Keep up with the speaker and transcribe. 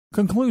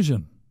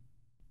Conclusion.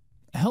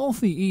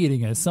 Healthy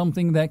eating is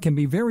something that can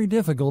be very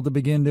difficult to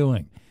begin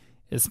doing,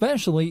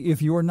 especially if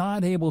you are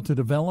not able to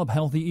develop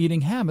healthy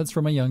eating habits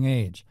from a young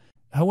age.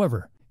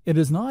 However, it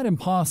is not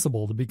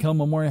impossible to become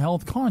a more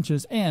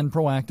health-conscious and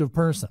proactive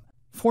person.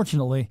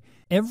 Fortunately,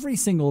 every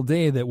single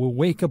day that we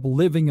wake up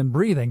living and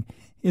breathing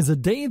is a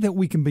day that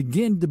we can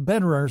begin to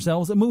better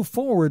ourselves and move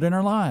forward in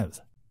our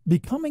lives.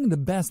 Becoming the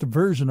best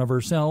version of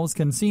ourselves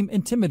can seem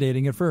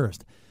intimidating at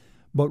first,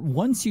 but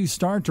once you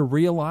start to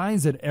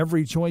realize that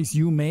every choice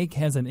you make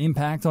has an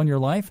impact on your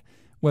life,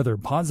 whether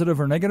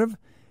positive or negative,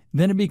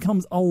 then it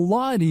becomes a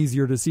lot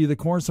easier to see the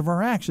course of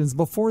our actions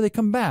before they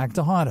come back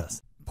to haunt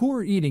us.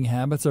 Poor eating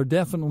habits are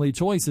definitely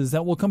choices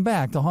that will come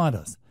back to haunt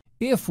us.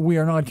 If we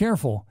are not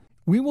careful,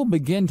 we will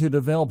begin to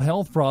develop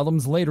health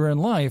problems later in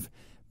life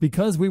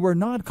because we were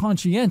not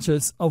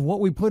conscientious of what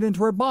we put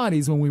into our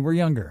bodies when we were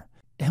younger.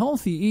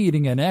 Healthy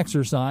eating and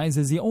exercise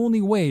is the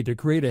only way to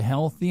create a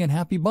healthy and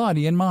happy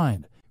body and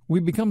mind. We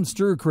become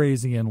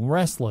stir-crazy and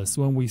restless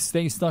when we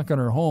stay stuck in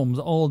our homes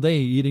all day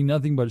eating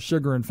nothing but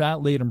sugar and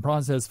fat-laden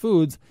processed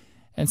foods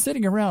and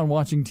sitting around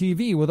watching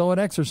TV without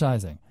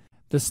exercising.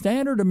 The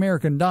standard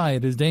American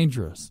diet is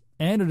dangerous,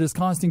 and it is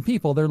costing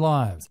people their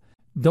lives.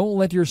 Don't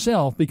let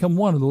yourself become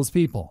one of those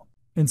people.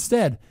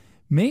 Instead,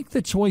 make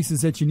the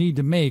choices that you need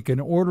to make in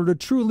order to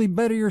truly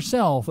better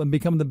yourself and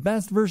become the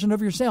best version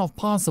of yourself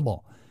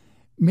possible.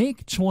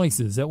 Make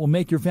choices that will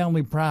make your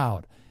family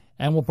proud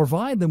and will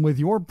provide them with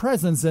your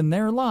presence in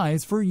their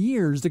lives for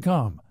years to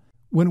come.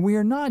 When we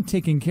are not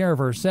taking care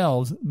of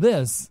ourselves,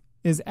 this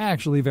is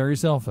actually very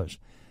selfish.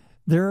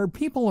 There are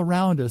people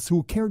around us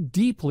who care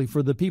deeply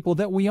for the people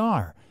that we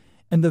are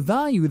and the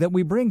value that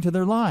we bring to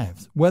their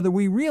lives, whether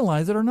we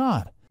realize it or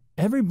not.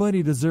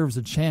 Everybody deserves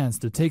a chance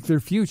to take their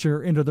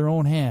future into their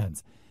own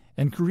hands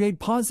and create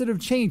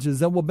positive changes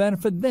that will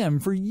benefit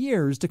them for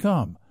years to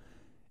come.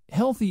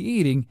 Healthy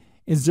eating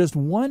is just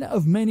one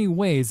of many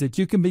ways that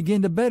you can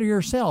begin to better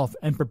yourself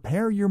and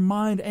prepare your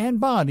mind and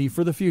body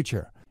for the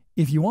future.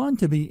 If you want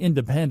to be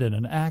independent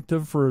and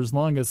active for as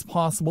long as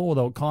possible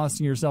without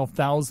costing yourself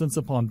thousands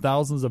upon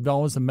thousands of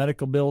dollars in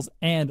medical bills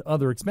and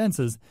other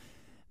expenses,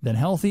 then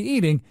healthy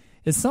eating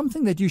is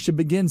something that you should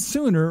begin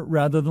sooner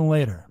rather than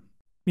later.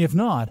 If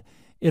not,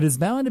 it is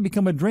bound to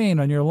become a drain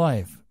on your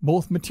life,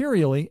 both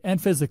materially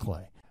and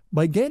physically.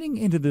 By getting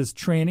into this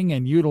training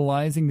and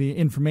utilizing the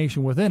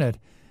information within it,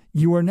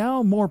 you are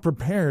now more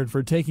prepared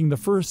for taking the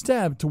first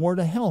step toward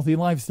a healthy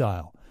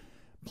lifestyle.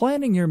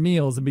 Planning your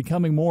meals and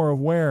becoming more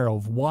aware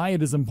of why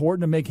it is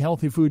important to make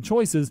healthy food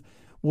choices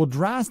will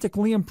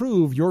drastically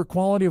improve your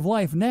quality of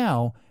life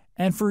now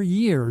and for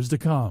years to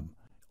come.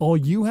 All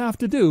you have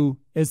to do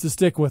is to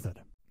stick with it,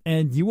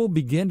 and you will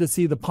begin to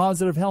see the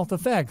positive health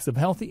effects of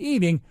healthy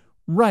eating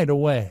right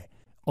away.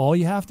 All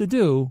you have to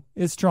do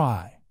is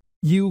try.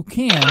 You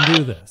can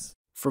do this.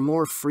 For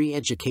more free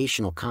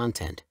educational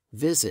content,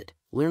 visit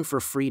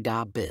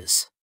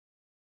learnforfree.biz.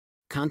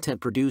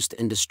 Content produced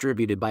and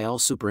distributed by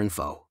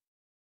AllSuperInfo.